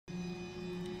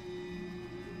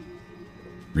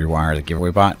Rewire the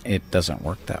giveaway bot. It doesn't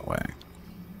work that way.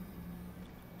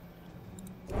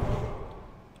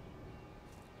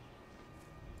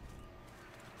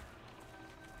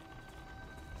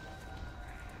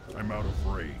 I'm out of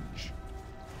range.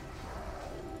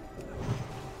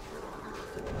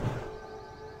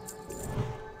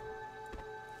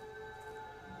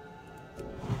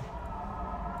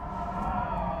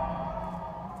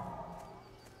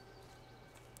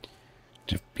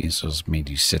 Jeff Bezos made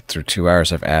you sit through 2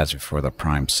 hours of ads before the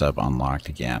Prime sub unlocked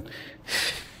again.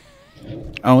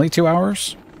 Only 2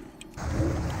 hours?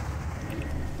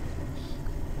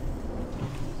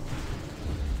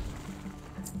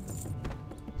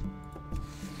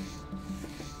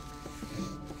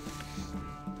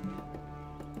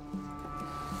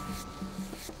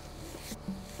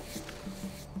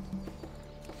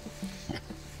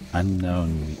 Unknown.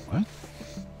 What?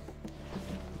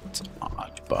 It's an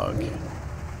odd bug.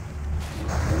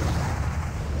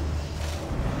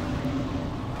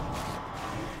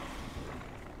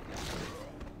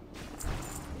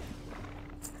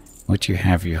 What you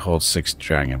have, you hold 6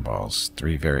 Dragon Balls,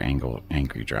 3 very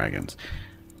angry dragons.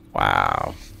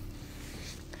 Wow.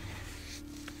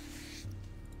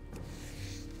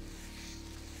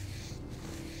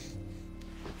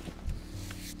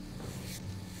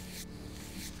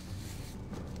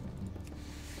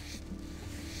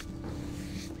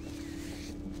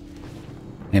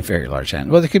 And very large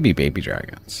hand. Well, they could be baby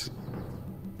dragons.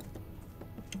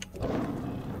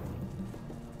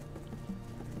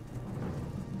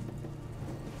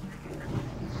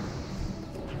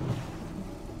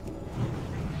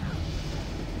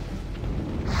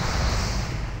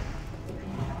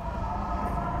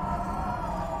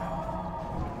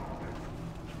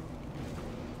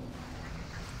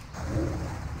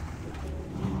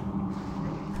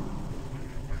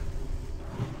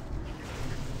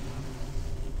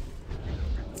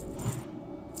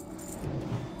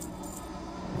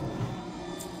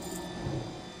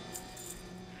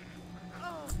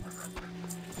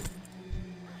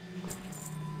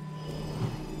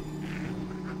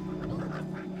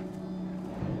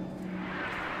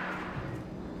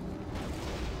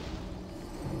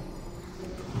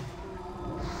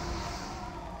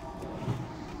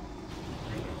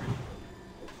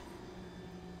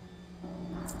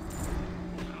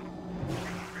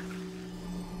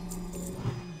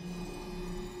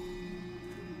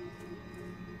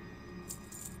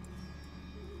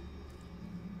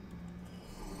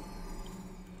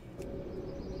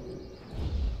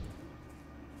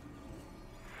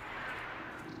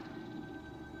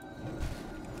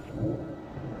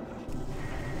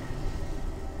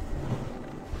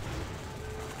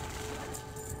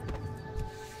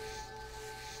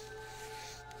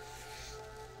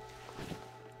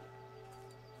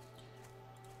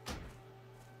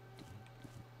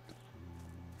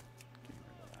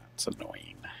 It's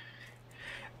annoying.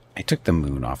 I took the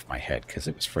moon off my head because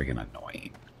it was friggin' annoying.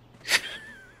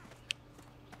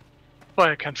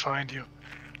 Why I can't find you.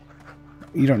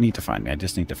 You don't need to find me. I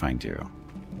just need to find you.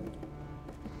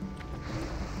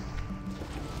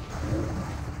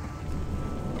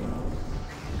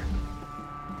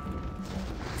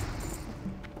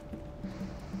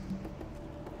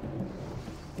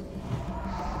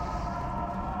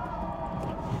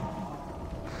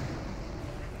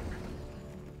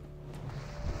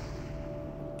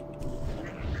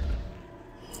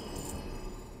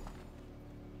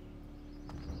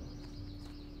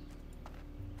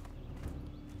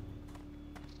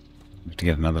 To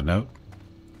get another note?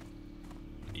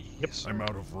 Yep. I'm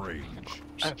out of range.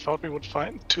 I thought we would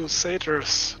find 2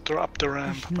 satyrs to up the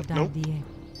ramp, but nope.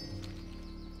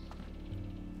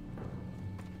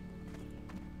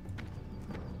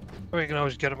 We can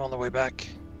always get them on the way back.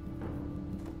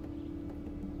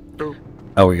 True.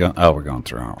 Oh, we're going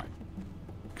through, aren't we?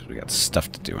 Because we got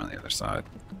stuff to do on the other side.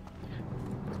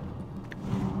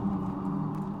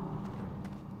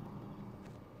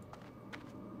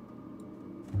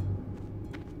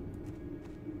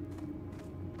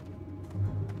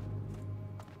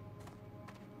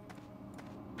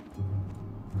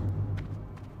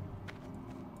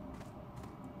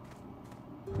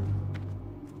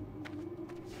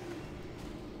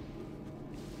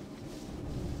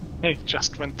 Hey,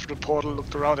 just went through the portal,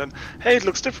 looked around, and hey, it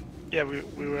looks different. Yeah,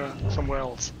 we were somewhere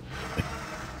else.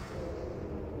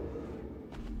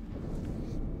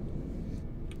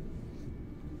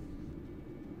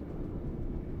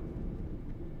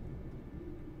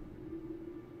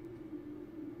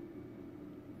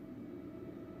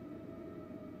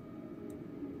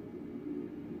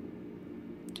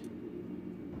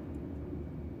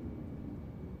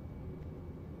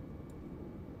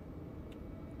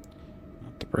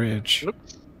 bridge.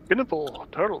 Looks spinnable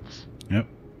turtles. Yep.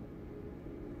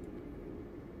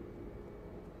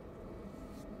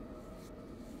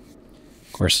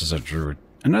 Of course, there's a druid.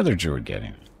 Another druid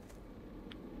getting it.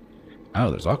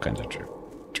 Oh, there's all kinds of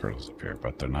turtles up here,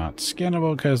 but they're not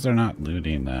skinnable because they're not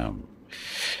looting them.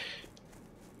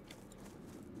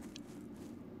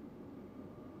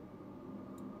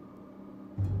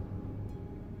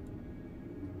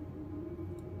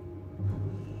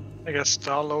 I guess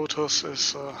Star Lotus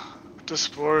is this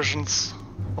versions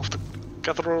of the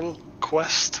Cathedral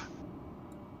quest.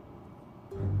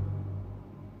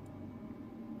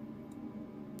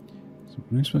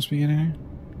 What are we supposed to be getting here?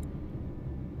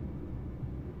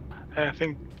 I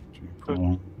think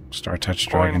Cool. Star Touch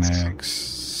Dragon points.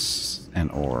 Eggs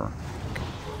and ore.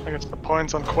 I guess the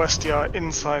points on Questia are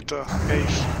inside the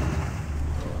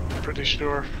cave. Pretty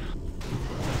sure.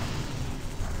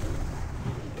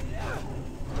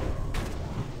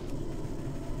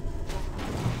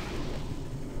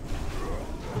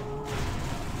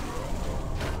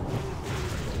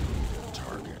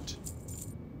 Target.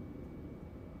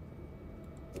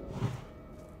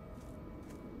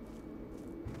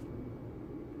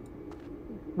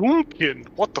 Wunkin,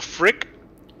 what the frick?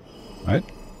 What?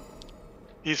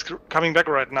 He's coming back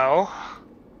right now.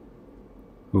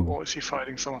 Who? Or is he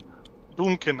fighting someone?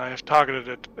 Boomkin, I have targeted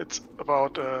it. It's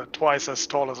about twice as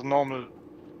tall as a normal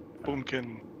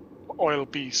Boomkin oil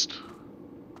beast.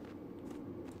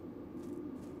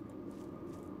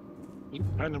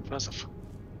 Kind of impressive.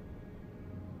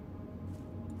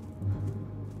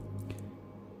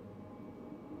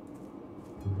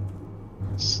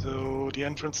 So the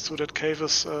entrance to that cave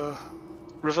is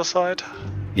riverside.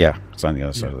 Yeah, it's on the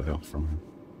other side of the hill from him.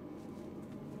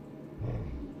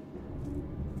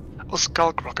 Oh,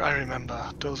 Skullcroc, I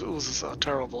remember. Those oozes are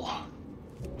terrible.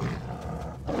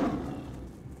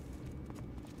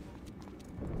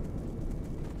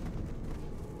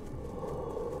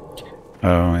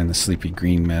 Oh, and the sleepy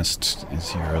green mist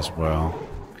is here as well.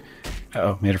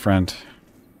 Uh-oh, made a friend.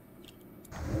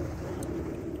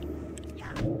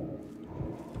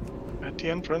 At the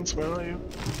entrance, where are you?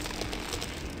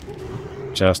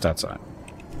 Just outside.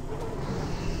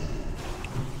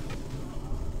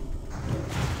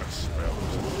 That spell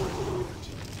is appropriate.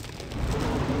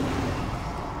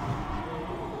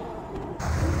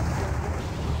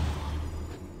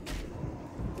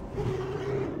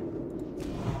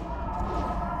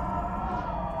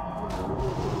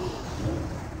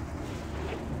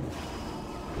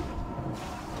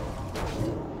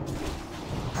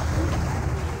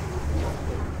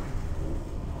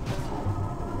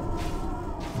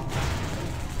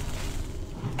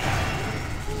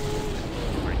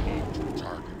 I need to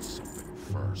target something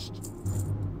first.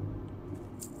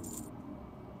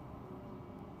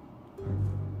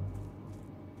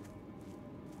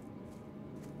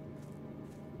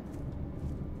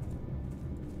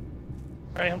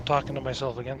 I am talking to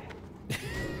myself again.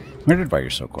 Wondered why you're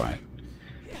so quiet.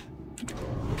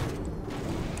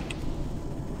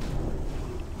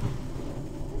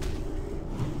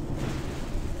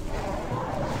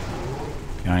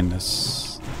 Behind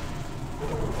us.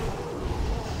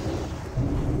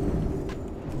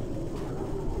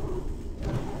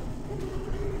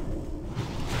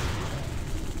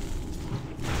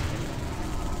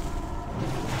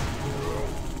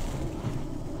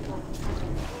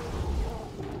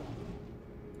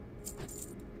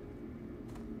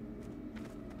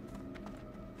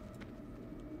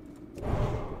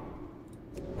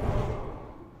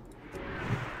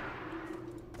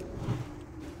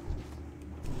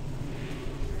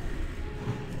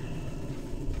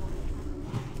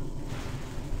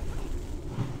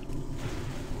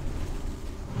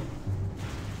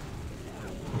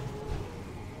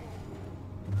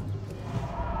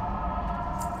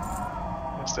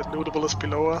 Is that lootable is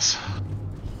below us?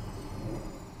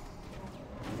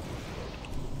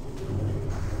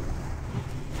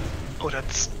 Oh,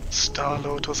 that's Star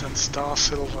Lotus and Star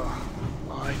Silver.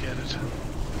 Oh, I get it.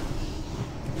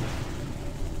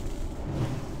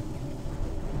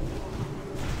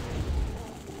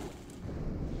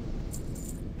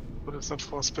 But it's not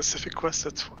for a specific quest,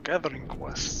 it's for gathering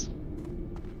quests.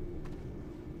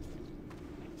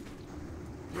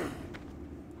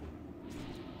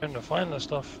 Trying to find this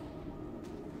stuff.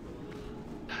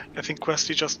 I think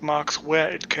Questy just marks where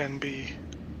it can be.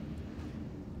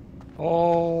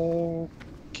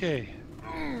 Okay.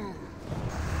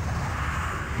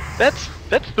 That's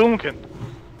Doomkin.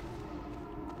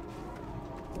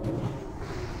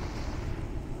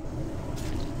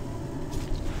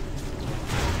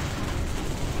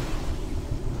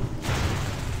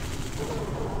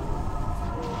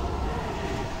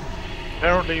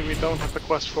 Apparently we don't have a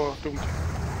quest for Doomkin.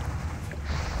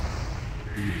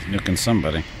 He's nuking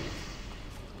somebody.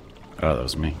 Oh, that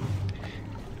was me.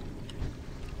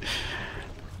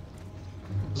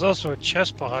 There's also a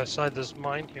chest beside this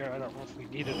mine here. I don't know if we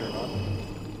need it or not.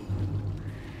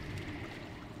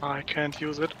 I can't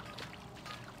use it.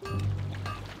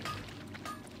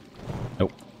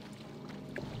 Nope.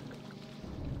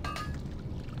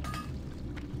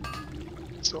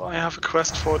 So I have a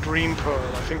quest for Dream Pearl.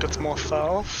 I think that's more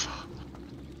south.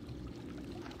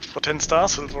 For 10 star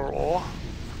silver ore.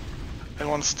 And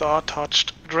 1 star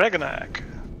touched dragon egg.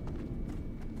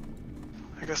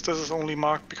 I guess this is only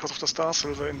marked because of the star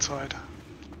silver inside.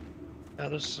 Yeah,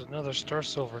 there's another star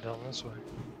silver down this way.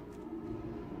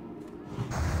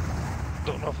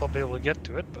 Don't know if I'll be able to get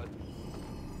to it, but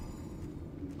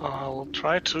I'll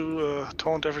try to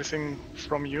taunt everything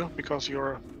from you because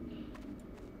you're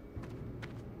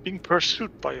being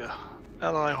pursued by a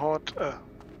ally horde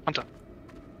hunter.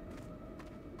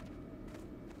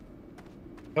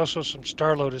 also some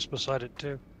star lotus beside it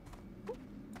too.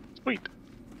 Sweet.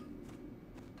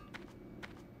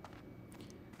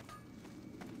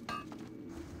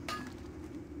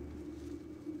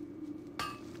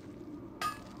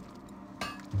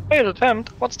 Failed attempt?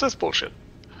 What's this bullshit?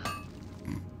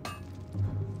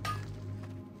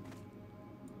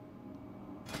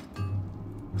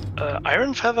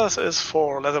 Iron feathers is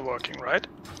for leatherworking, right?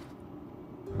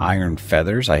 Iron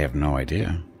feathers? I have no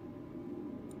idea.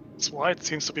 That's why it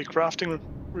seems to be crafting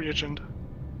reagent.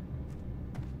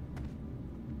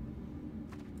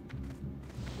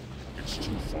 It's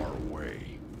too far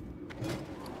away.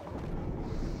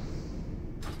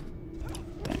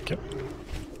 Thank you.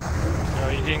 No,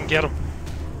 you didn't get him.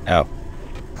 Oh.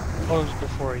 Closed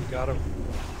before you got him.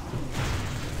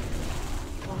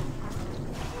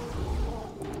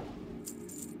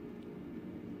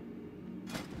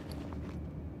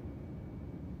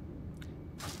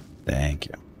 Thank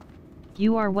you.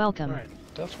 You are welcome. Alright,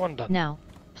 that's one done. Now,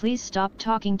 please stop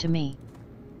talking to me.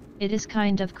 It is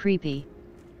kind of creepy.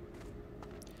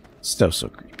 So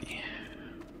creepy.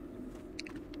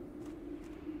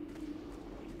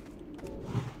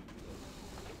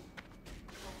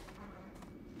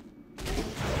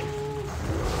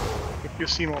 If you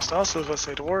see more star silver,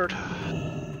 say the word.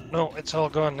 No, it's all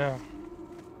gone now.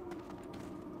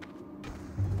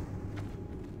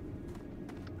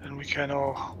 And we can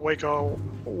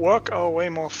work our way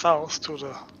more south to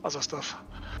the other stuff.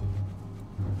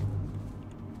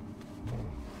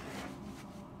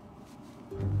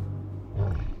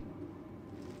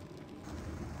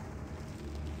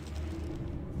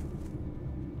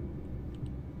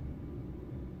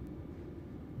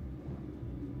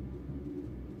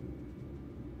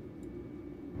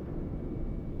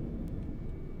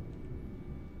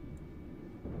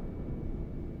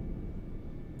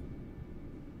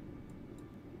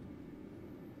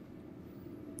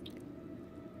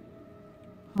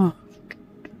 Huh.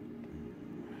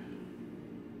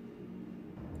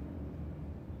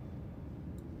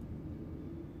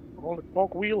 All the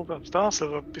cog wheels of star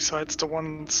silver besides the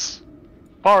ones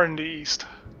far in the east.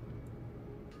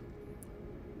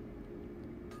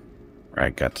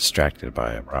 I got distracted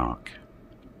by a rock.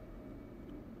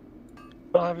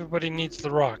 Well, everybody needs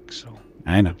the rock, so.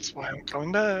 I know. That's why I'm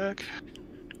coming back.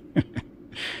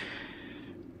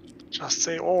 Just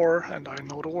say ore and I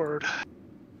know the word.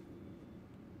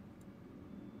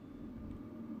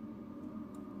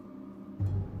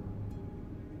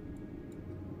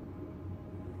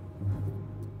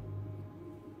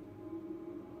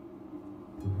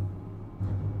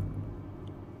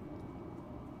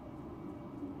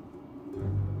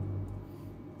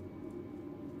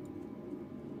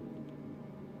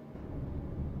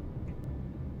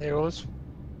 Hey, well, let's.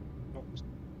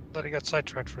 Thought he got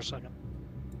sidetracked for a second.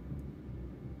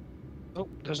 Oh,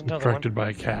 there's another Attracted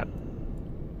by a cat. one.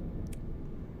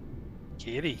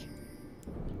 Kitty.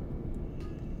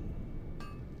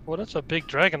 Well, that's a big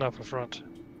dragon up in front.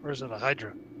 Or is it a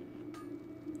hydra?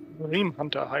 Dream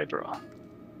Hunter Hydra.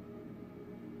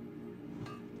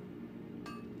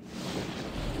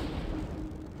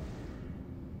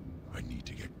 I need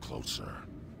to get closer.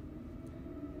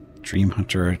 Dream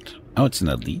Hunter. Oh, it's an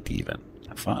elite even.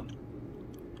 Fun.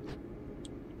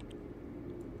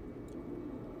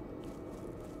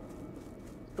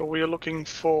 So we are looking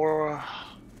for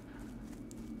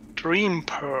Dream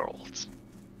Pearls.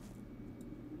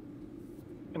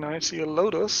 And I see a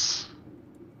lotus.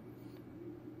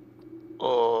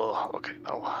 Oh, okay,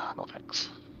 no thanks.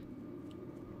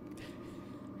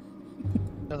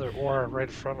 Another ore right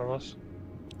in front of us.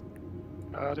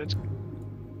 Got it.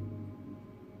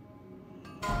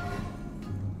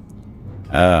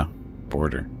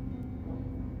 border.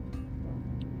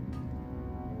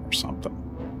 Or something.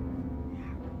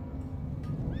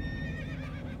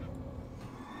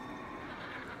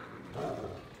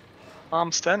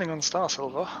 I'm standing on Star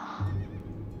Silver.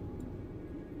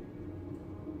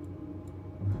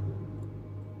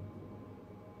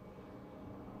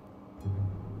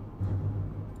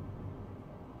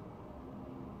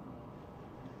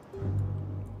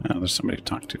 Oh, there's somebody to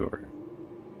talk to over here.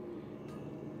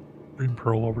 Green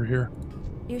pearl over here.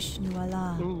 Ishnu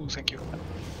Allah. Ooh, thank you.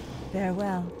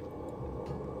 Farewell.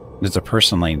 There's a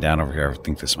person laying down over here. I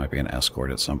think this might be an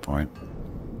escort at some point.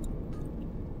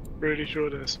 Pretty sure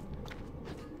it is.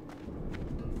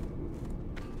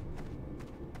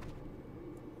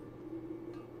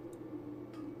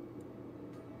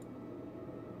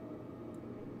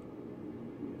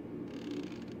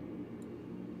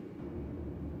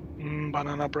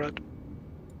 Banana bread.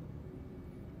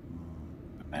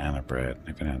 Banana bread. I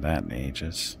haven't had that in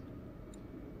ages.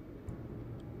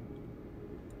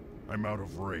 I'm out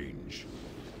of range.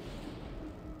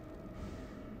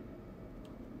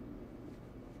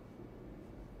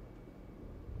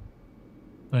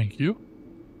 Thank you.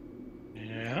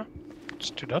 Yeah. It's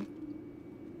too done.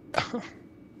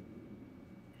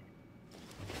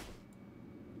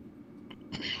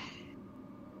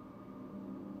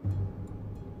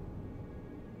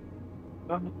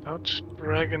 Don't touch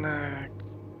dragon egg.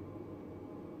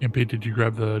 MP, did you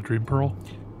grab the dream pearl?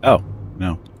 Oh,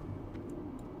 no.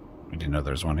 I didn't know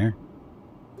there was one here.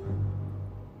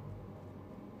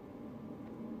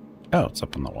 Oh, it's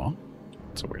up on the wall.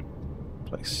 It's a weird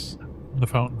place. The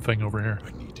fountain thing over here.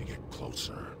 I need to get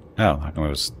closer. Oh, how come it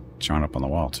was showing up on the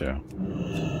wall, too?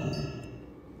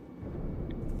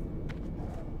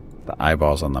 The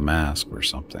eyeballs on the mask or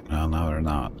something. Oh, no, they're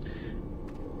not.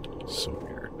 So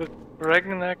weird. The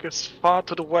dragon egg is far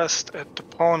to the west at the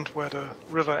pond where the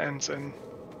river ends in.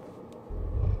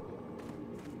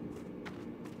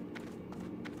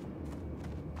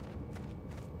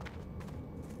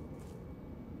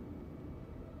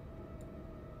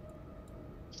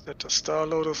 Set the Star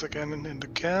Lotus again in the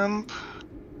camp.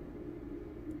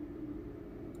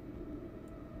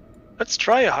 Let's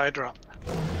try a Hydra.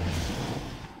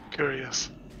 Curious.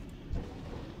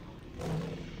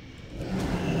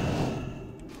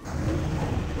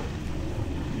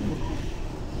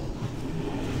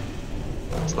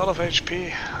 It's a lot of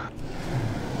HP.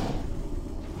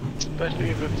 Especially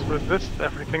if it resists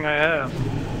everything I have.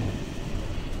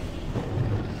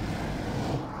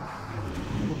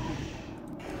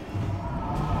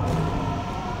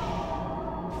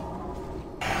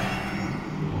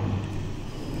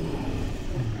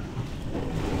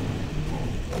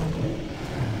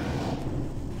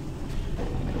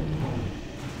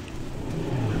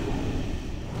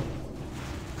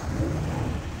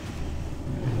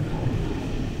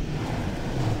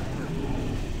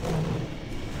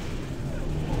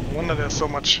 There's so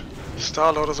much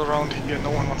Star Lotus around here,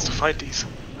 no one wants to fight these.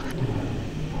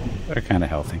 They're kind of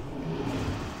healthy.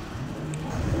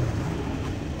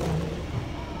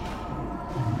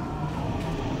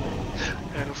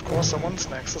 And of course someone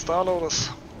snacks the Star Lotus.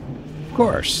 Of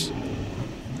course.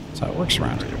 That's how it works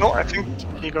around here. No, I think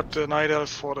he got the Night Elf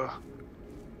for the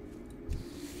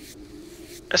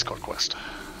escort quest.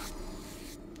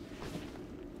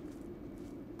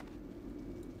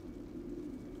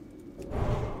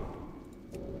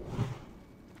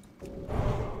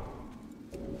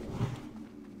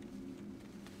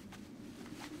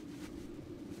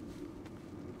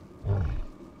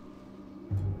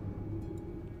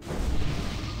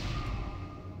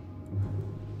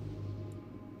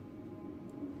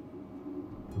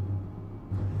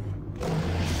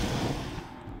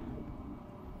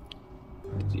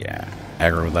 Yeah,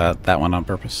 aggro that one on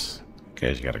purpose.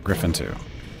 Okay, you got a griffin too.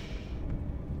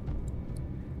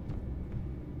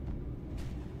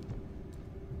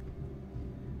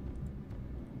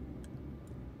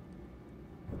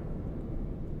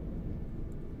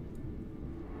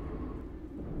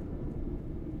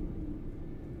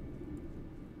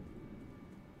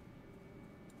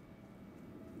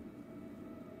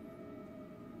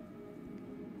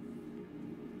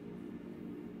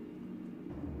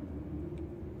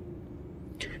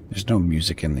 There's no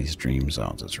music in these dream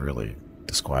zones. It's really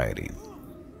disquieting.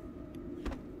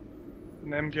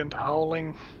 An ambient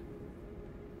howling.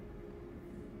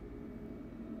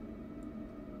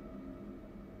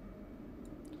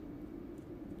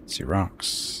 See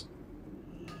rocks.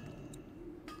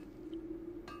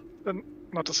 Then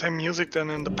not the same music than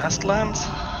in the past lands.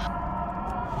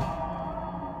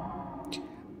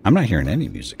 I'm not hearing any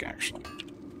music actually.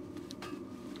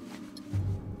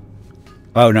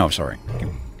 Oh no, sorry.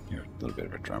 A little bit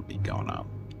of a drum beat going on.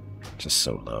 Just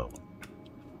so low.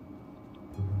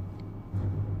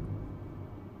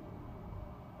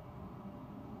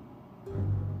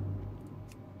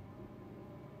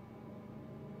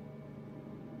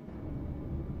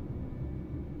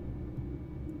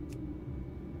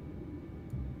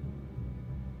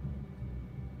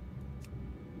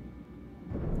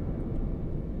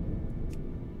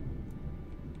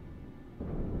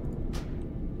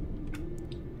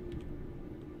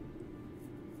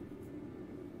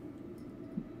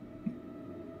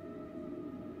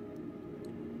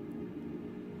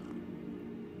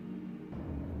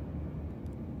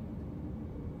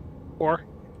 Or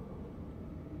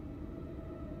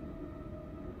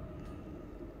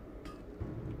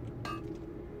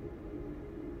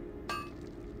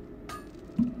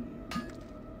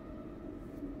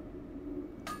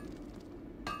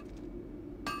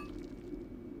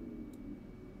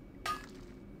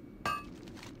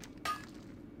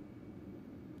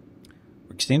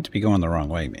We seem to be going the wrong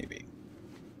way, maybe.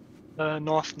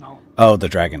 North now. Oh, the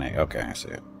Dragon Egg. Okay, I see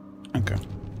it. Okay.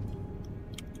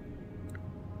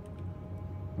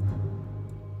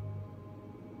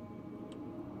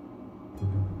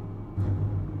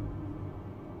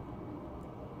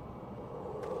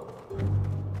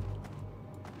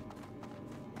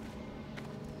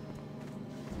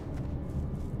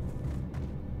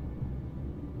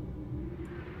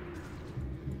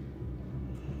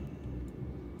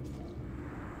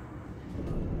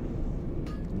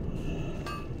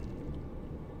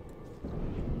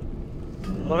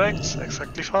 Correct,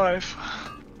 exactly 5.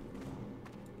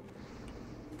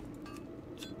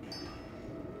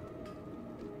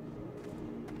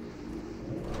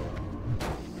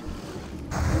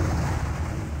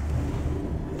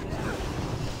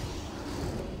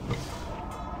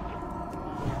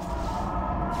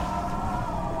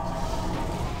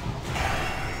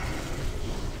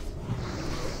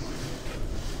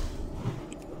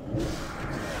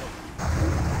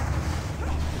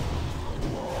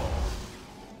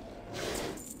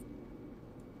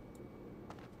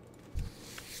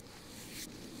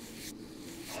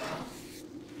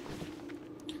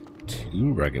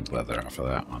 Two rugged leather off of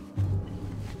that one.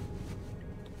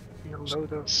 You'll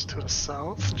notice to the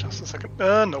south. Just a second.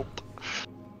 Nope.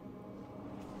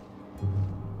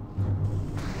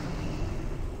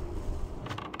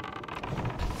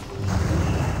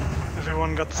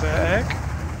 Everyone got their egg?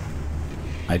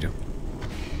 I do.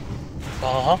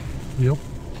 uh-huh. Yep.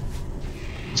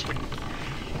 Sweet.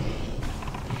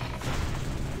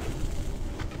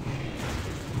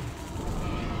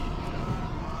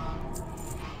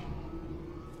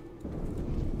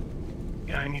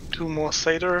 Yeah, I need 2 more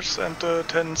satyrs and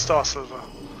 10 star silver.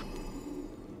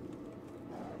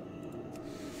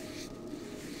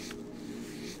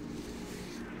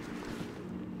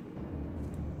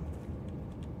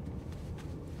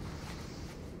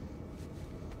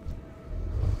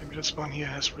 Maybe this one here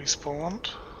has respawned.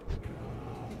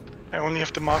 I only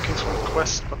have the markings from the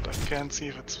quest, but I can't see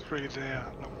if it's really there.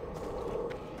 No.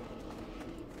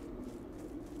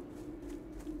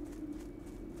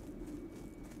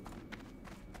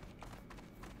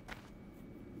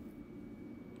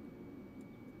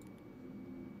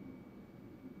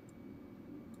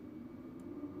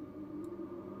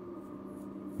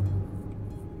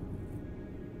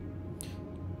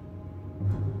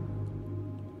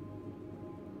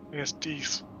 I guess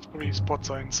these 3 spots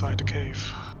are inside the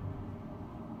cave.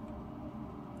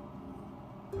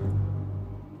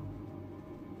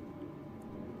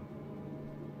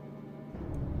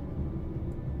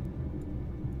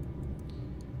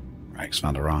 Rags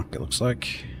found a rock, it looks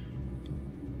like.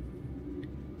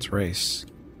 It's race.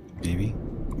 Maybe?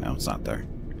 No, it's not there.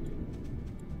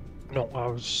 No, I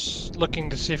was looking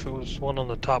to see if it was one on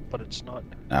the top, but it's not.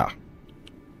 Ah.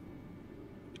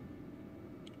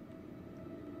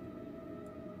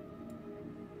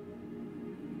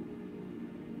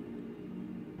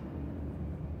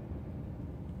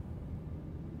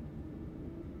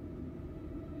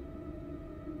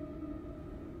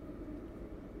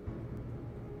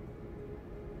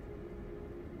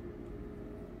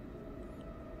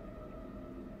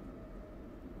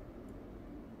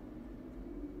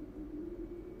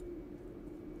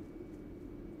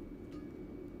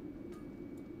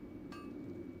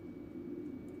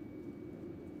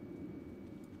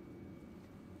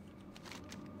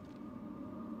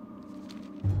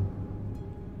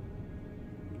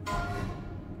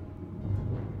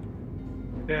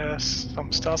 There's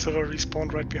some star silver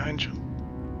respawned right behind you.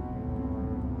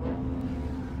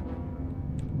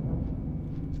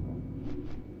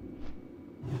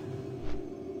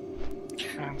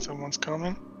 And someone's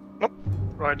coming. Nope,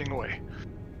 riding away.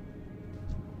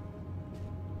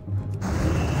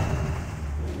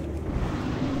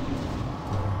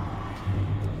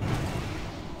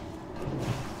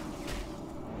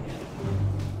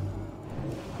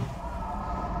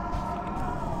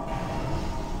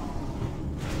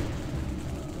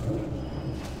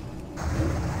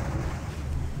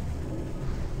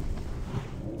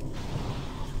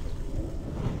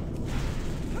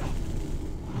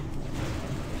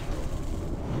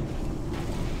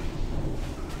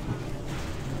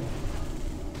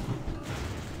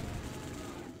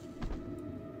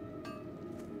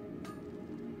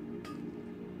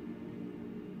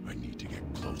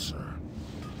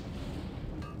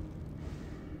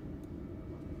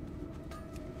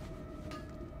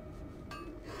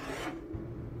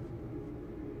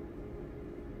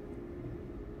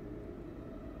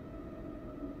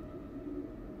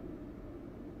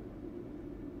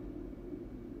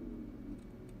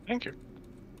 Thank you.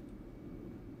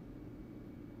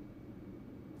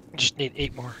 Just need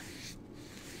 8 more.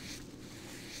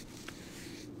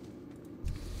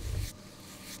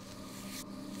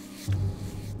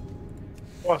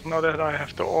 Well, now that I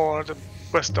have the ore, the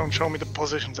quest don't show me the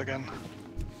positions again.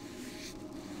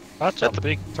 That's a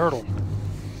big turtle.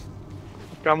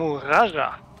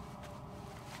 Gamurara.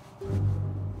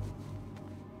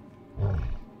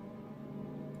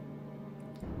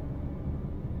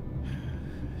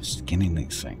 Skinning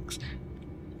these things.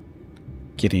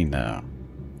 Getting a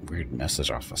weird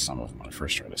message off of some of them when I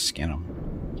first try to skin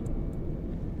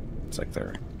them. It's like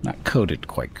they're not coded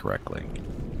quite correctly.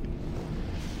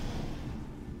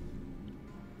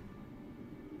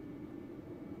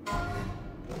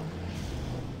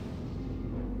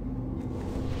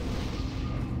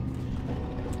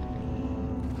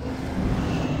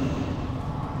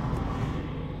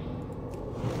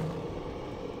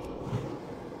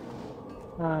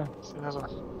 So there's a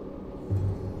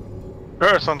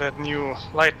curse on that new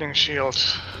lightning shield.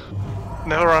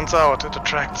 Never runs out, it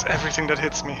attracts everything that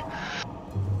hits me.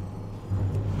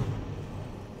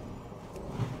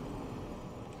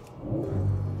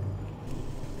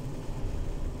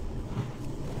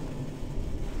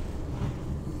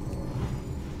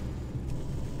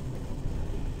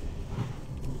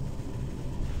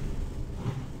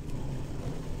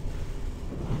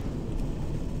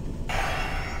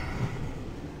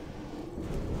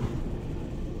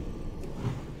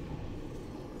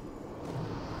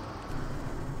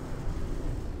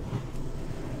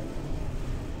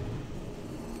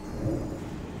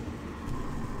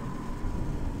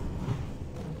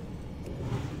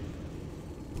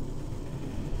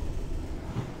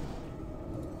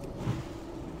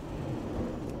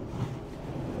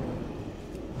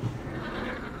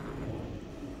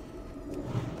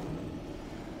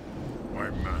 My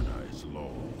mana is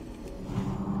low.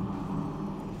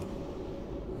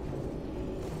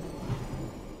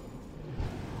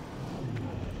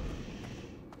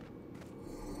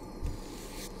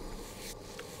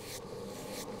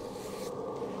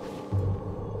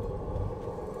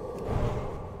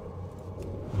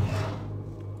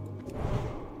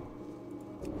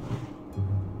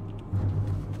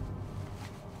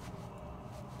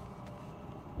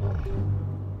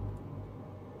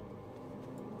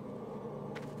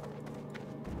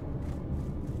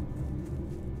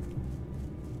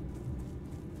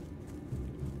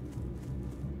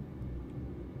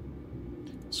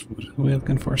 So what are we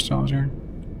looking for, Soldier?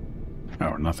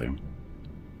 Oh, nothing.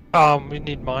 We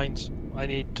need mines. I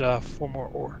need 4 more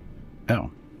ore. Oh.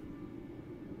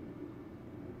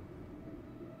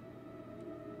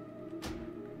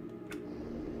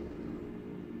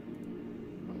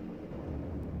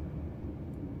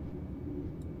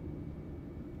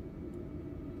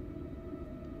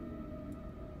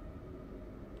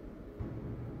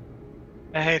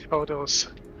 I hate how those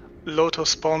Lotus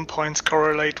spawn points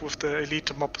correlate with the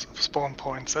elite mob spawn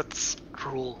points. That's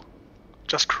cruel.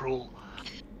 Just cruel.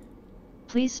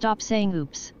 Please stop saying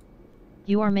oops.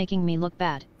 You are making me look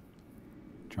bad.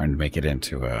 Trying to make it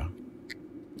into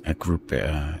a group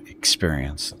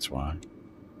experience, that's why.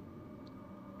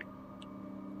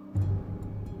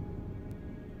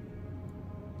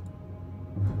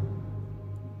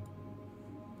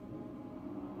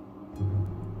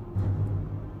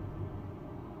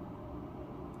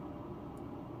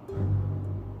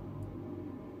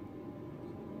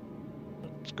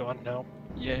 It's gone now.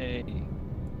 Yay.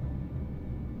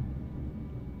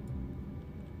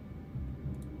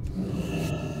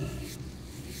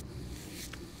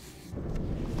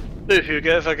 If you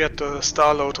ever get the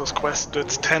Star Lotus quest,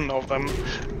 it's 10 of them.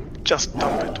 Just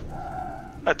dump it.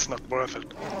 That's not worth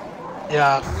it.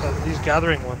 Yeah, these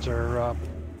gathering ones are.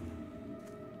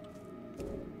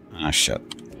 Ah, shit.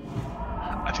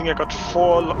 I think I got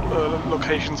 4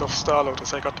 locations of Star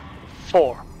Lotus. I got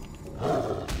 4.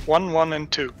 1, 1, and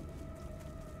 2.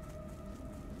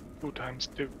 2 times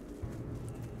 2.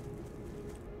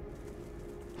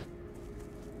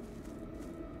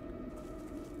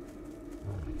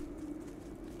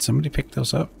 Did somebody pick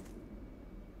those up?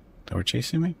 They were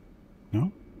chasing me?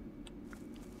 No?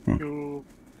 You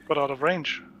got out of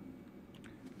range.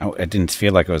 Oh, it didn't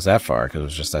feel like it was that far because it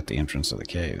was just at the entrance of the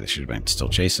cave. They should have been still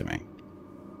chasing me.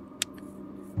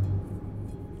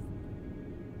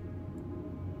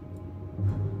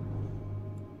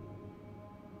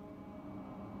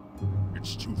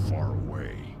 It's too far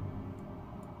away.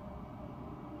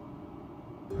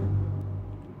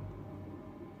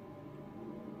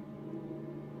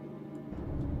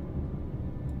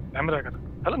 Damn it, I got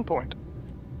a talent point.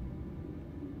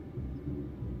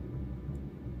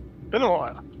 Been a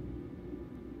while.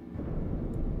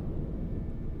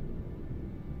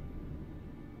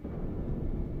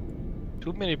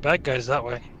 Too many bad guys that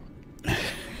way.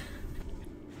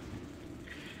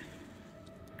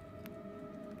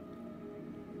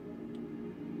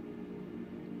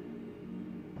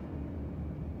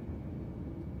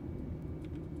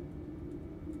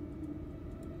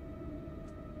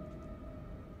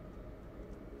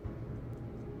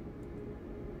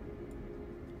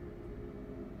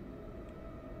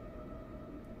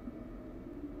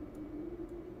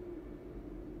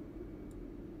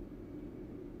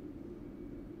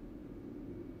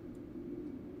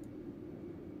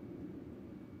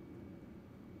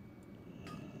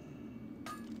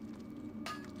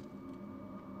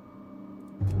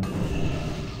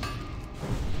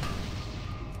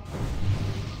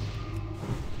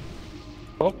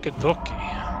 Okie dokie.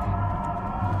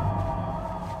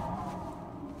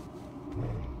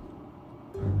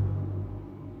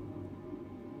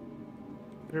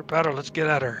 Your battle, let's get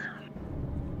at her.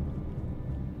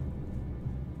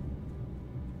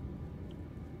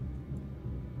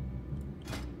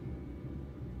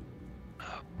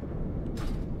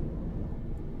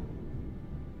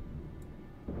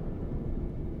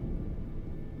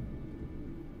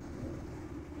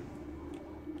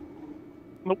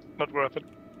 Nope, not worth it.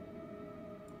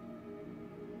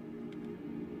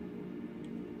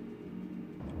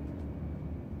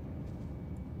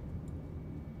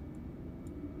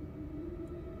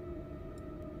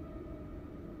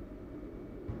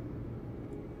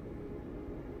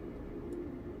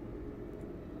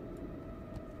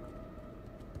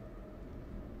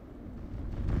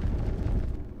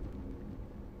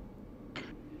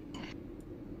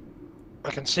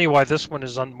 I can see why this one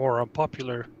is more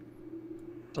unpopular.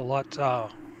 It's a lot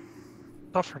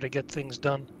tougher to get things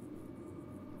done.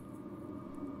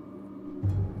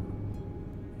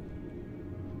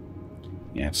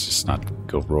 Yeah, it's just not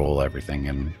go roll everything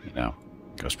and, you know,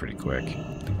 it goes pretty quick.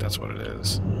 I think that's what it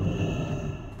is.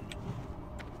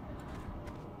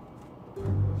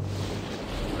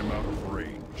 I'm out of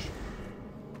range.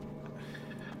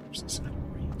 Where's this out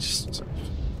of range stuff?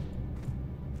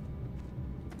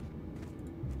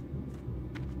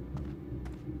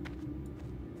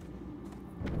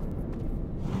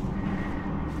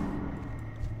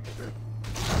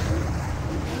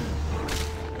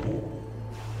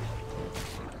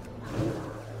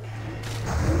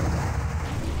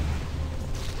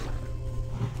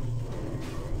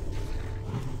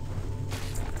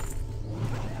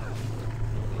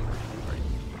 I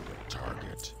need a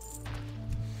target.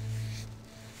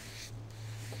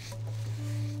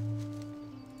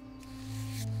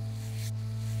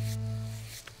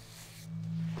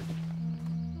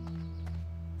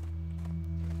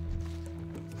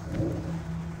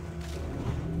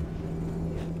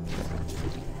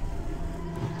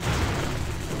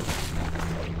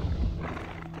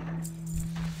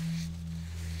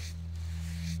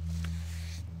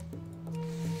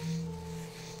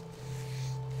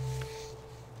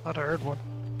 Thought I heard one.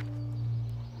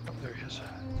 Oh, there he is.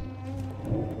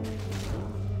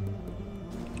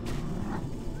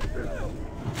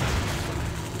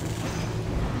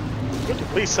 Could you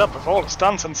please up with all the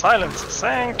stunts and silences?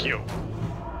 Thank you.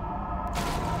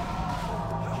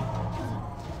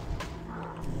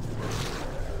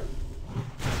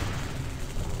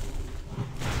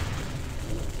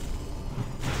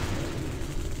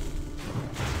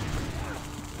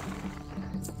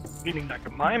 Feeling like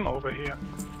a mime over here.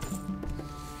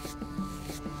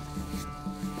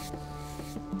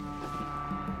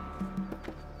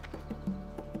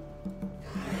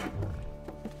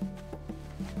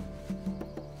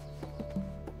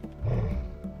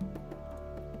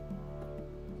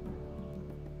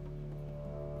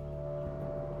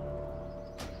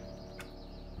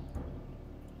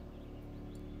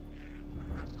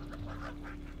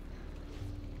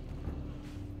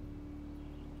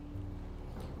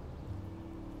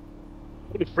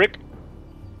 Holy frick.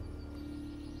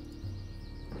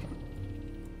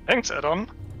 Thanks, add-on,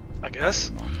 I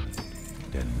guess.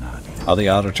 All the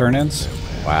auto turn-ins?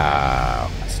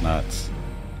 Wow, that's nuts.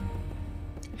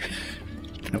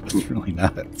 That was really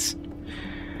nuts.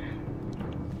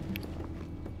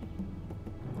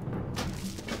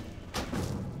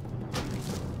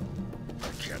 I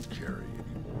can't carry any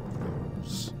more of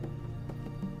those.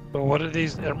 So what are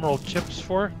these emerald chips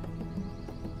for?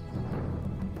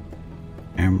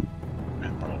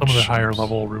 Some of the higher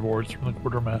level rewards from the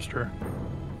quartermaster.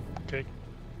 Okay.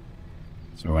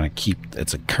 So we want to keep,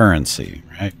 it's a currency,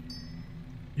 right?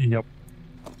 Yep.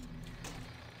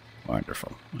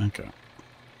 Wonderful. Okay.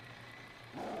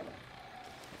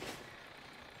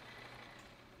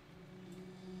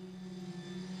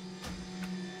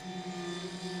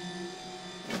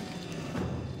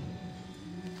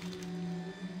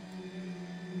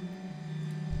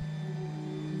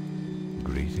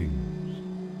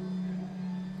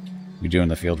 You doing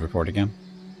the field report again?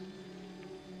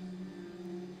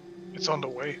 It's on the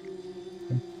way.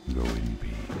 Go in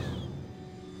peace.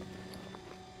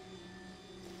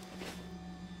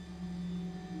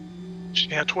 She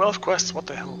had 12 quests, what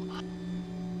the hell?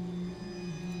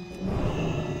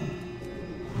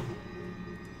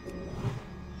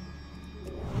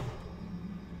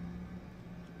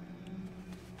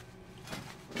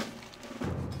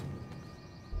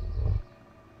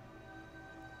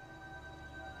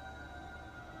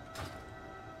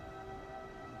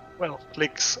 Well,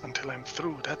 clicks until I'm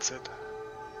through, that's it.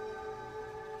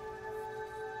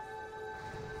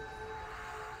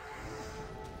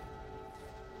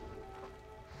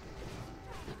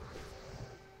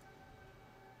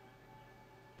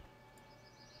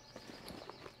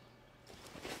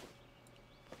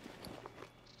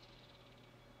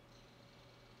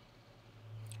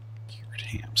 Cured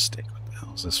ham steak. What the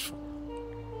hell is this for?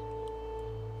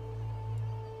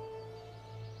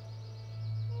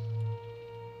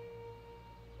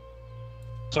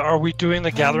 So are we doing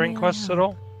the gathering yeah. quests at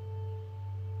all?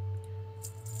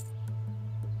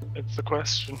 It's the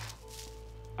question.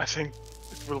 I think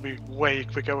it will be way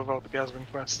quicker without the gathering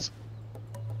quests.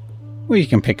 Well, you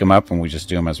can pick them up and we just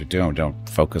do them as we do them. Don't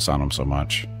focus on them so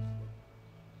much.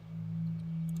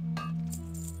 I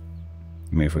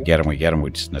mean, if we get them, we get them.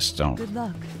 We just don't. Good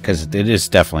luck. Because it is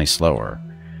definitely slower.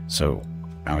 So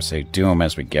I would say do them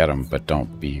as we get them, but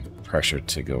don't be pressured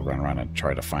to go run around and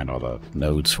try to find all the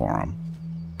nodes for them.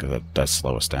 Because that does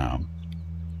slow us down.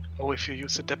 Oh, if you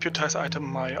use the deputize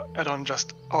item, my add-on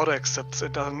just auto-accepts.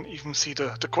 It doesn't even see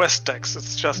the quest text.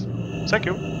 It's just, thank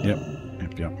you.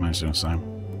 Yep, mine's doing the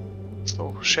same.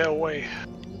 So, share away.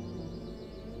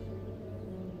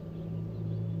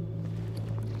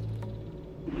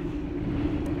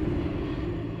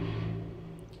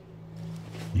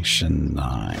 Mission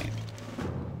 9.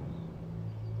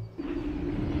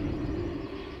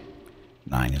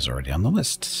 9 is already on the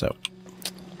list, so...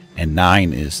 And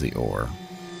 9 is the ore.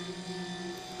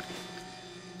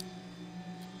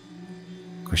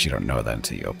 Of course, you don't know that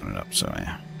until you open it up, so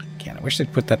yeah. Can't. I wish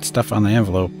they'd put that stuff on the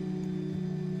envelope.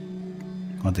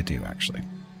 What'd they do, actually?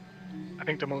 I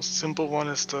think the most simple one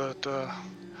is the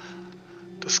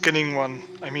skinning one.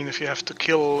 I mean, if you have to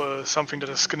kill something that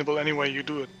is skinnable anyway, you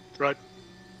do it, right?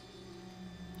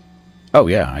 Oh,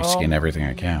 yeah, I skin everything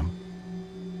I can.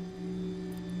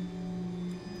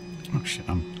 Oh, shit,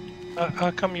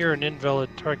 How come you're an invalid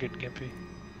target, Gimpy?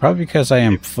 probably because I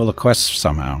am full of quests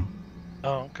somehow.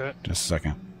 Oh, okay. Just a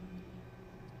second.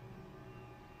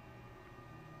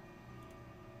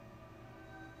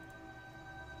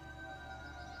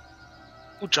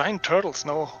 Oh, giant turtles,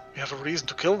 no. We have a reason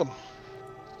to kill them.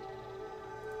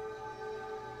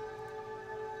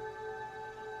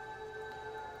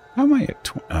 How am I at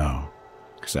 20? Oh,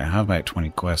 because how am I at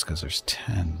 20 quests? Because there's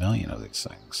 10 million of these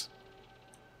things.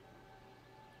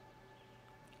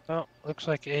 Oh, looks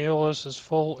like Aeolus is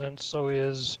full, and so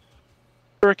is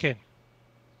Hurricane.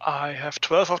 I have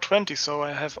 12 of 20, so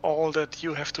I have all that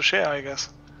you have to share, I guess.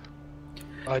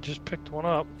 I just picked one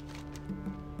up.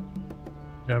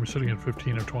 Yeah, I'm sitting at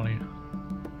 15 or 20.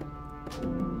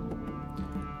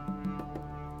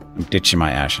 I'm ditching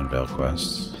my Ashenvale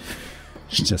quests.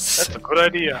 That's a good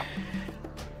idea.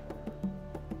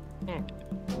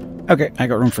 Okay, I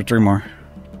got room for 3 more.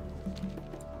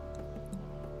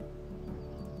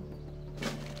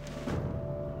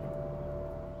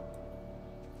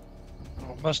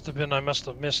 Well, it must have been I must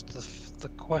have missed the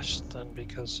quest then,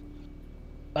 because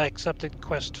I accepted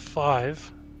quest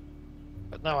 5,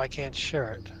 but now I can't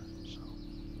share it. So,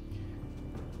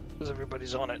 because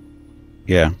everybody's on it.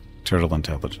 Yeah, turtle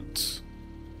intelligence.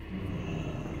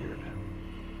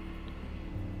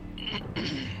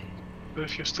 But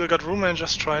if you still got room, then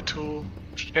just try to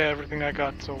share everything I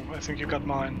got, so I think you got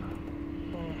mine.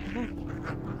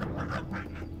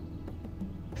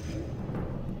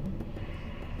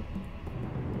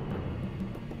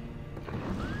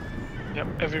 Yep,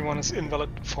 everyone is invalid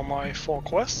for my 4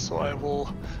 quests, so I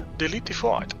will delete the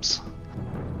 4 items.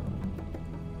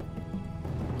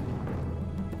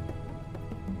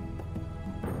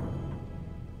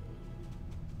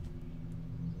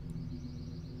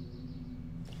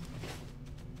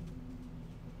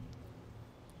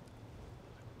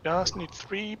 Just need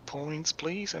 3 points,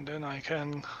 please, and then I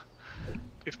can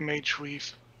give Mage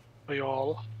Reef for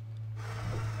y'all.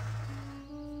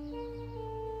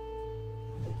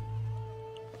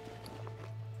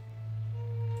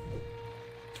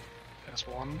 There's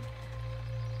 1.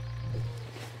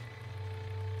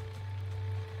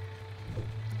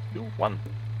 You 1.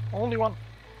 Only 1.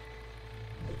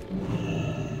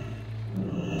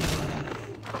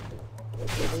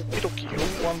 Okie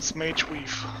dokie. wants Mage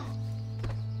Weave.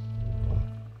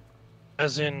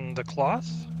 As in the cloth?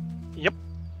 Yep.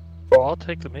 Well, I'll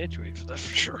take the mage weave, that's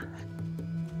for sure.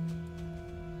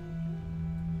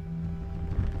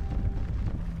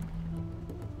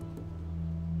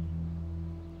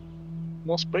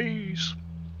 More space.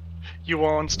 You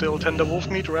want still tender wolf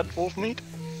meat, red wolf meat?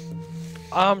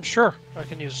 Sure. I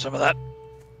can use some of that.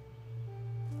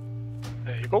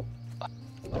 There you go.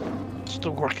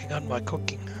 Still working on my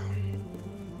cooking.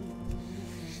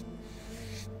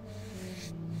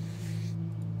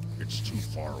 It's too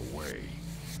far away.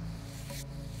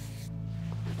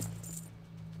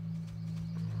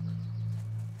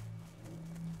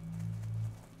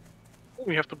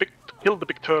 We have to kill the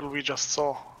big turtle we just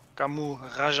saw. Gamu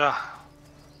Raja.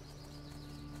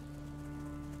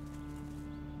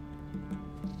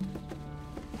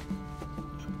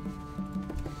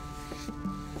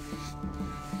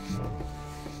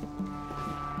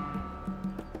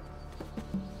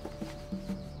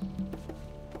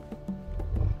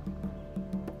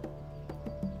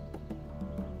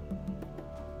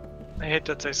 I hate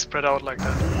that they spread out like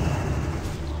that.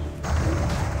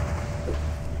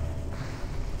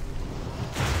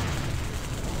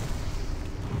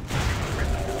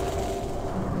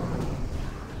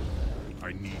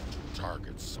 I need to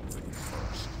target something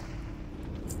first.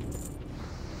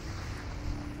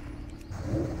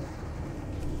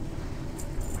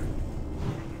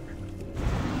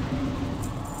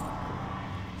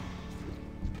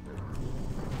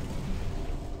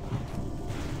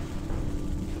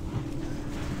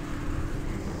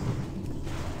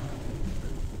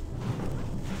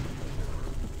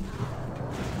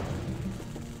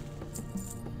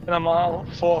 And I'm all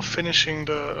for finishing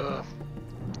the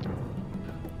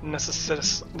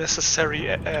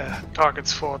necessary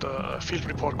targets for the field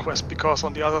report quest, because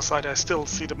on the other side I still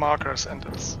see the markers and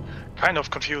it's kind of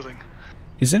confusing.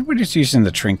 Is anybody just using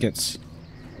the trinkets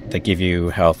that give you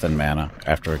health and mana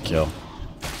after a kill?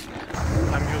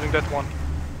 I'm using that one.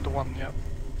 The one, yeah.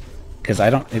 Because they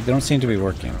don't seem to be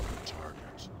working.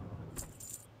 Target.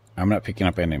 I'm not picking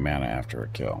up any mana after a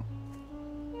kill.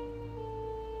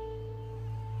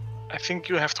 I think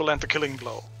you have to land the killing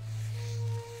blow.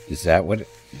 Is that what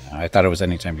I thought it was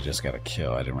anytime you just got a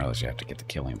kill. I didn't realize you have to get the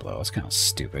killing blow. That's kind of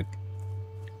stupid.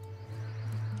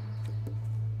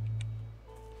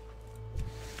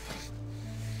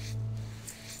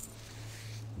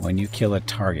 When you kill a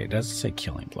target, it doesn't say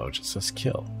killing blow, it just says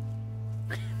kill.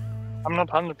 I'm not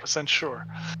 100% sure.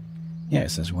 Yeah,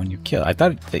 it says when you kill. I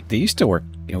thought they used to work,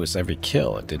 it was every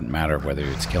kill. It didn't matter whether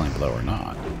it's killing blow or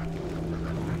not.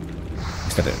 At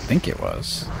least I didn't think it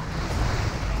was.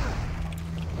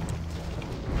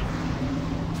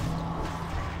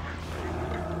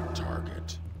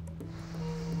 Target.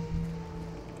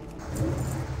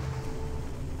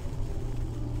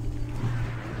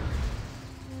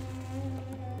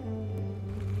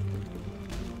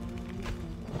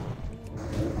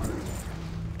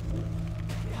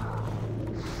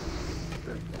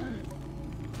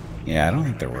 Yeah, I don't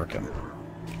think they're working.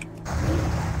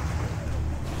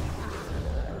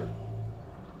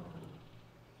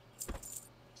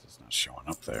 It's not showing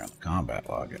up there in the combat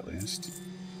log, at least.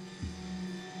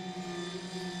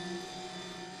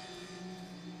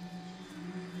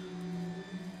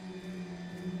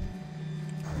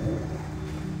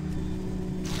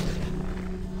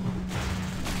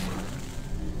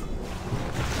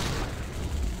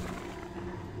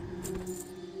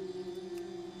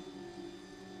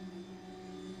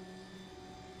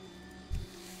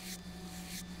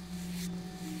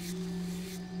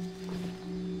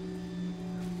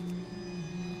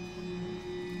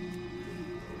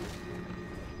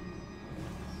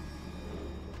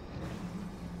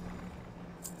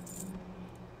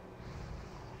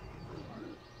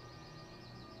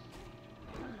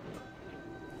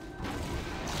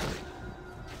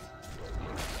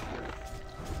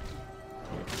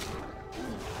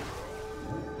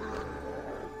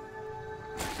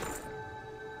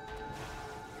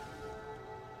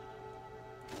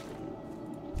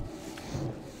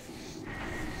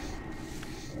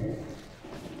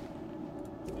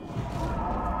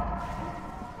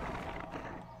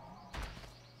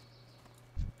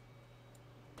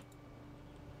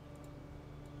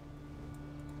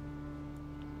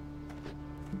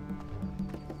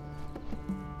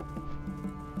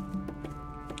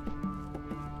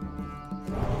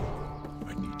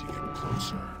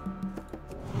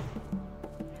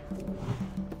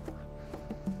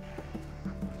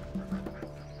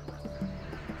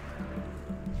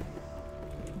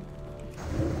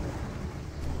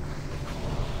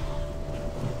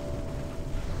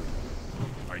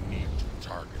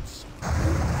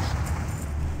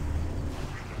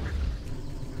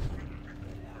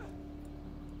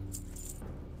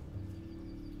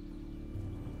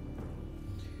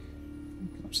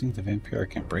 I'm seeing the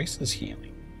vampiric embrace is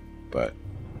healing, but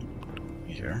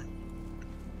here.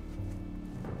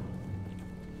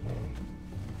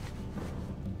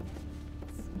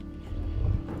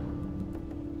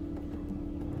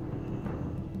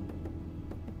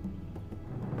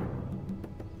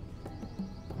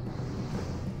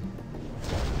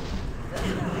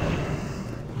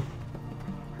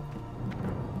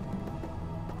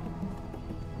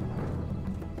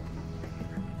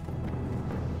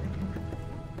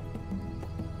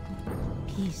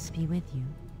 Peace be with you.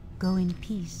 Go in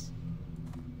peace.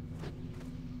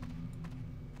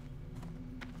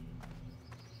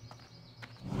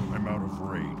 I'm out of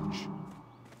range.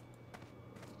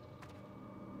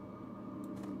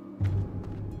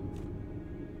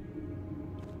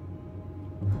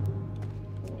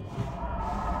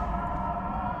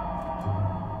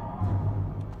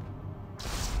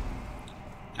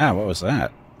 Ah, what was that?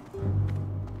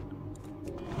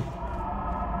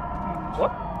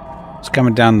 What? It's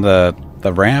coming down the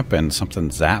ramp and something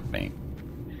zapped me.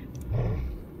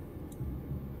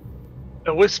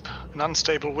 A wisp, an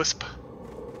unstable wisp.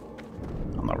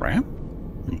 On the ramp?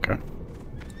 Okay.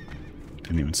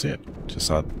 Didn't even see it. Just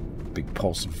saw a big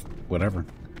pulse of whatever.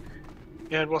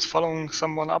 Yeah, it was following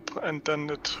someone up, and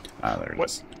then it Ah, there it went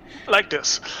is. like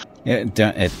this. Yeah, it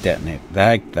detonated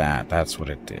like that. That's what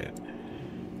it did.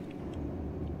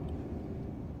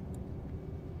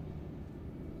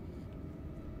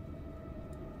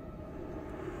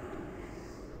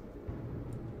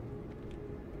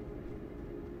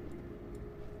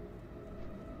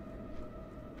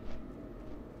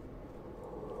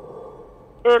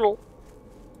 Turtle.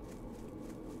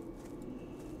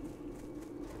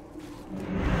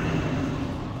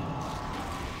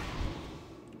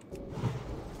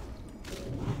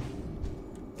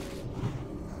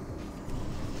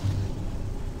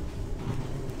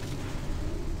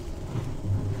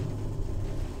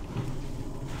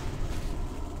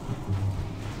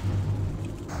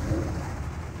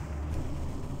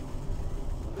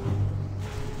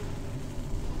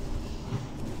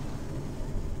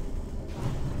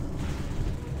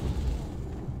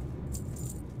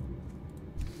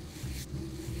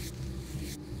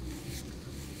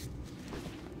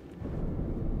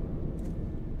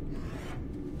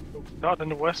 Start in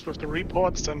the west with the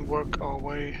reports, then work our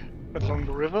way along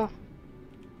the river.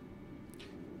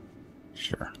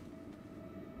 Sure.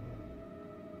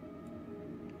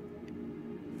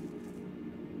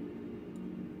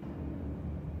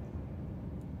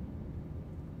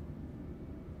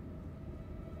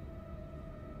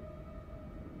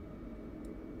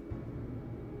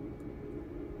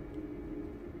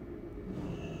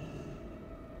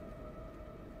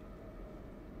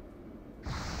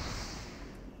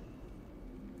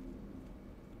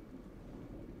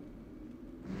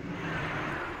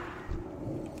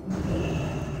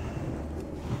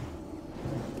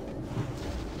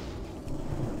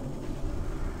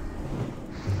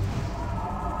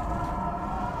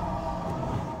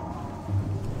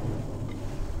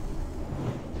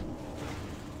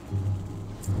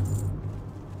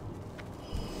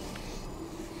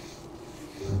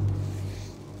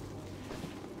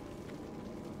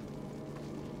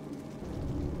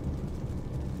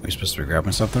 Are we supposed to be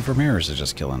grabbing something from here, or is it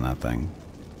just killing that thing?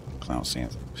 'Cause I don't see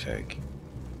anything fake.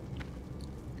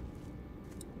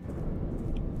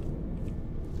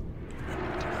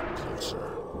 Closer.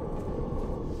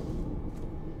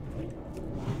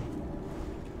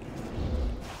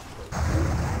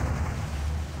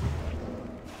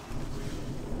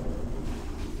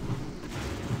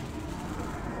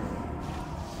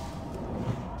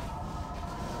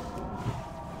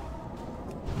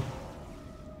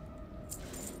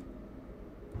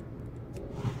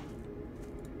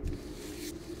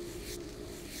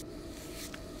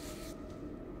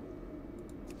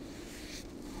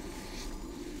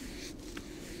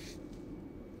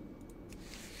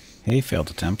 Hey, failed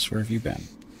attempts, where have you been?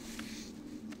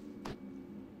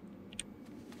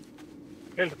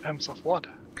 Failed attempts of what?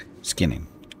 Skinning.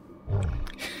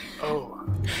 Oh.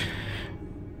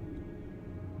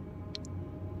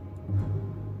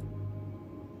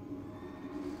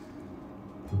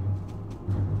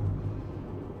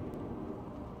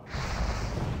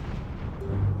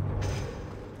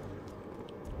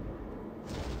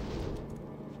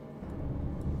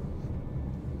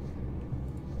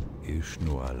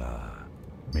 Ishnuala,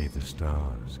 may the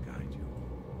stars guide you.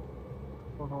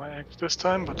 Don't know I act this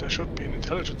time, but there should be an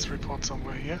intelligence report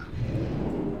somewhere here.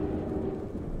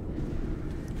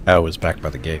 Oh, it was back by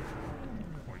the gate.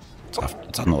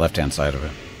 It's on the left-hand side of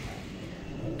it.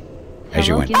 As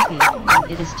you Hello, went. Gimpy.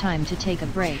 It is time to take a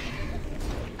break.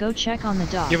 Go check on the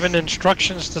dogs. Giving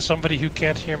instructions to somebody who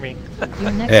can't hear me. Your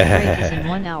next break is in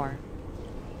 1 hour.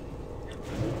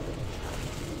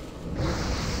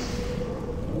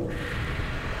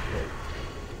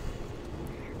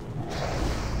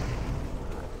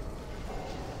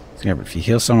 Yeah, but if you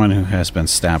heal someone who has been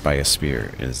stabbed by a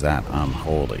spear, is that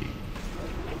unholy?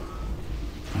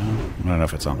 Well, I don't know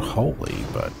if it's unholy,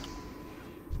 but...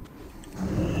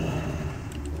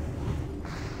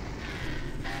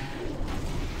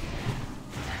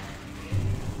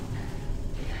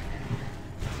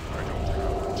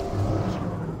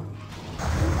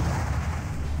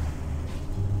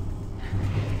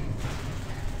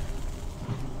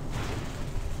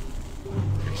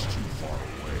 It's too far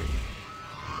away.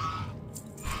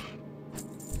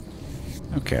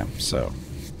 Okay, so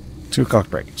 2 o'clock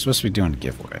break. I'm supposed to be doing a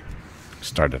giveaway.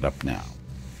 Start it up now.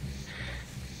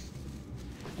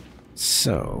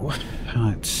 So,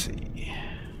 let's see.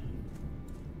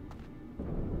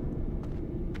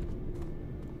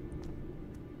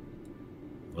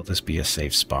 Will this be a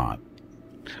safe spot?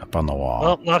 Up on the wall.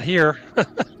 Well, not here.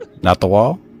 Not the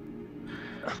wall?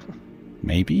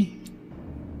 Maybe?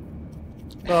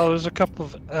 Well, there's a couple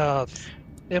of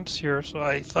imps here, so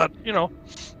I thought, you know,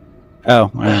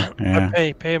 Oh, yeah.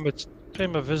 I'd pay him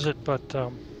a visit, but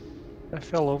I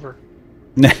fell over.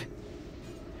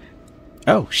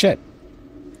 Oh, shit.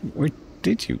 Where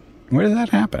did you? Where did that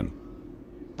happen?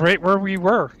 Right where we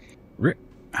were.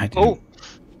 I didn't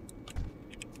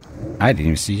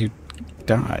even see you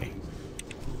die.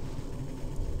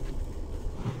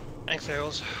 Thanks,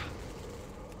 Arrows.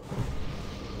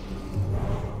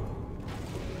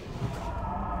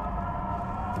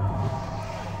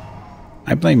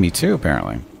 I blame you too,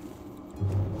 apparently.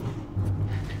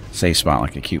 Safe spot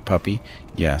like a cute puppy?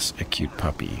 Yes, a cute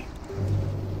puppy.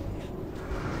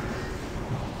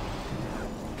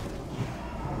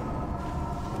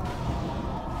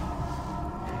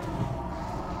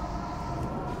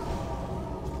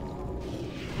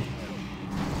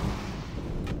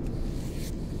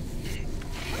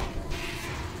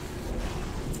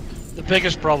 The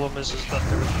biggest problem is that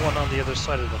there was one on the other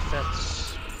side of the fence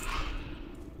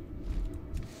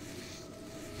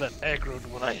that aggroed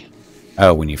when I...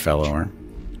 Oh, when you fell over?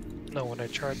 No, when I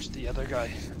charged the other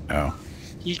guy. Oh.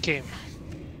 He came.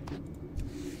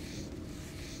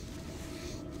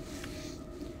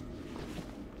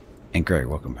 And Greg,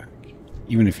 welcome back.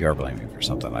 Even if you are blaming me for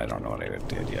something, I don't know what I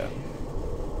did yet.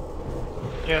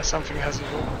 Yeah, something has to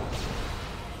go.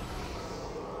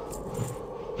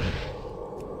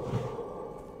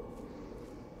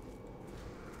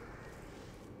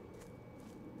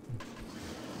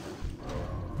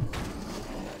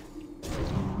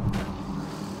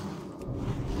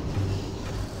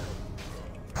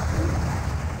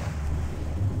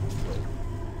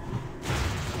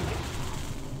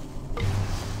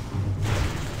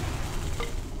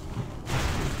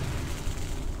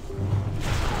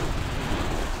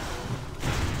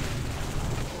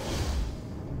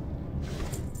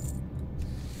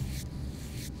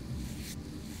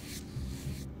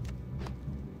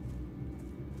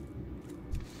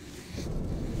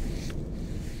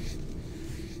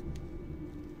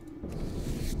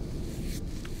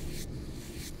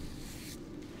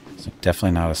 So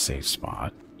definitely not a safe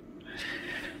spot.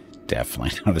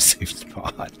 Definitely not a safe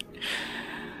spot.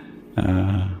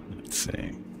 Let's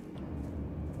see.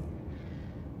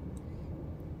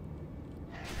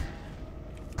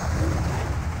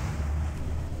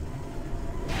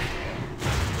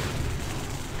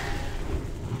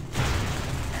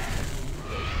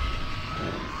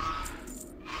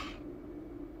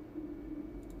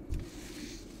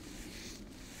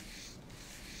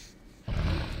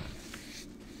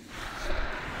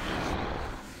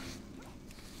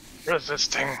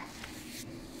 Resisting.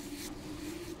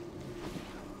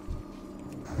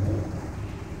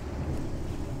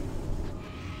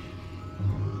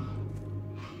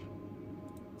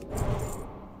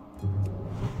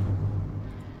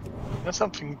 There's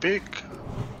something big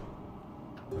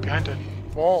behind the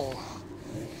wall.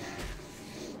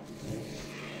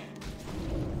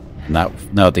 No,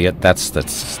 that's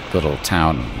the little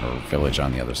town or village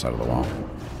on the other side of the wall.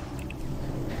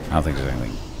 I don't think there's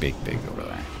anything big over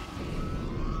there.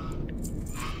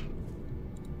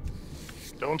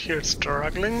 Don't hear it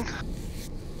struggling.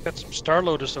 Got some Star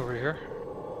Lotus over here.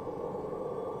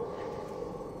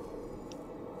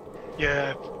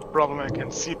 Yeah, problem I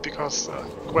can see it because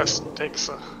quest takes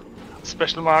a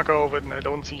special marker over it and I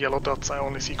don't see yellow dots, I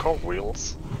only see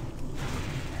cogwheels.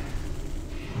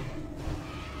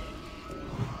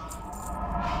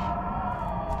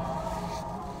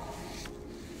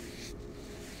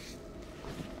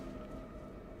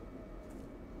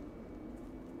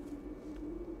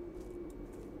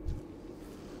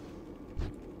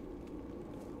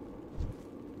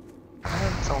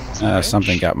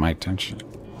 Something got my attention.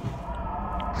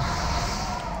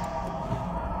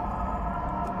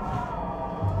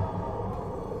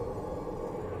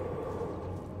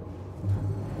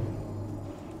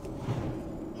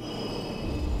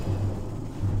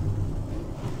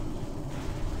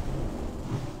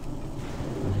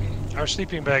 Our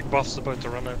sleeping bag buff's about to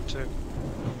run out too.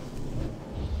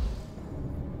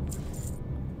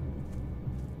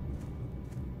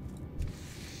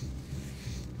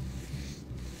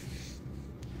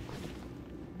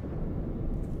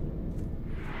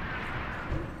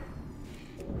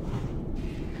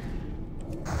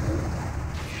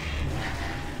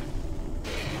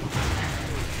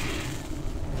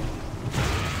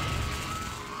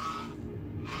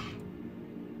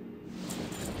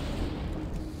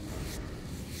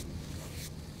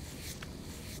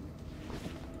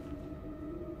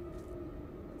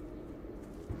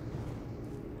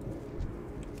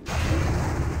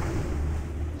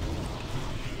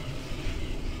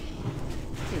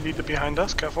 Elite behind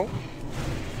us, careful.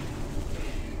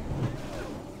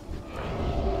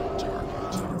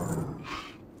 Target.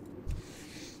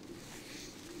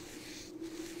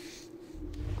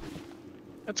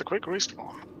 It's a quick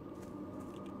respawn.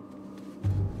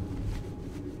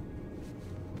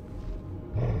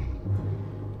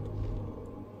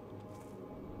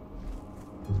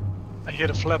 I hear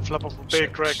the flap of a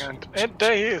big dragon, and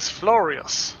there he is,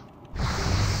 Florius.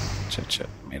 Chit,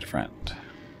 made a friend.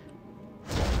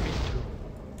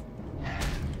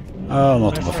 Oh,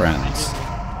 multiple friends.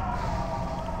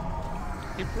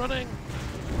 Keep running.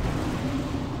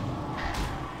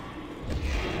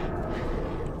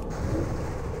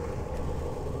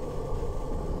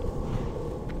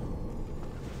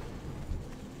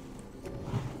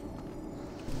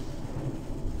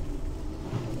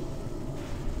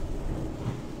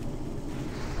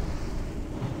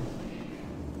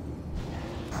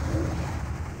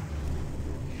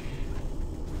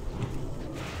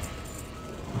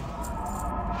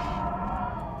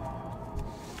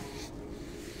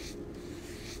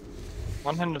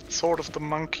 One-handed sword of the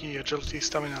monkey, agility,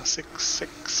 stamina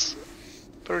 6,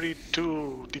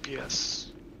 32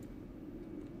 DPS.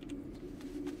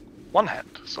 One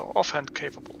hand, so offhand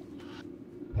capable.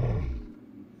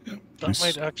 That Nice.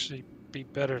 might actually be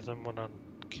better than what I'm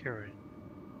carrying.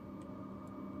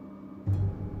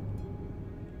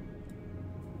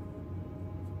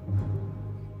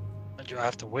 And you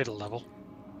have to wait a level.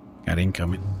 Got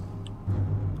incoming.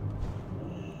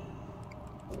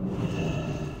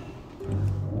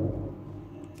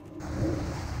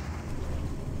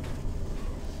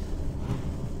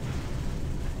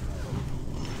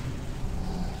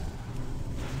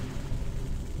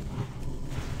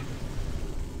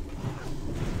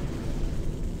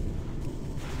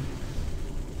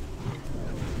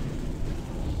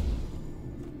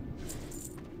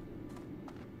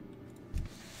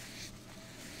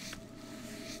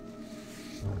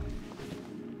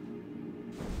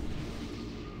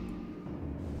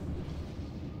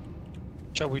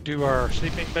 Shall we do our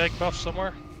sleeping bag buff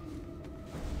somewhere?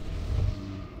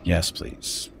 Yes,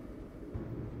 please.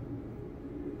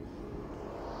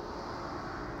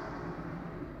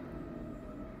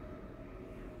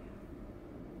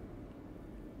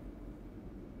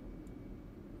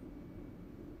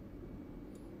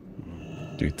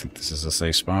 Do you think this is a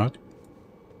safe spot?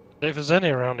 Safe as any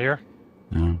around here.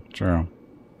 No, true.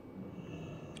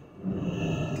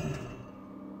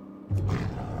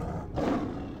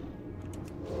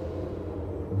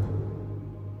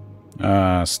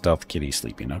 Stealth kitty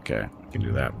sleeping. Okay, I can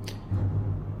do that.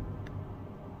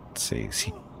 Let's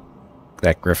see.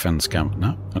 That griffin's come.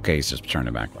 No? Okay, he's just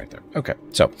turning back right there. Okay,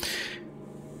 so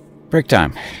break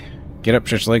time. Get up,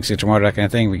 stretch your legs, get your water, that kind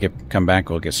of thing. Come back,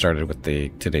 we'll get started with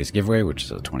today's giveaway, which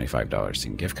is a $25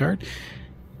 Steam gift card.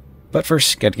 But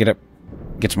first, got to get up,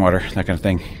 get some water, that kind of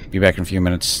thing. Be back in a few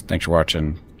minutes. Thanks for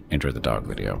watching. Enjoy the dog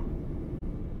video.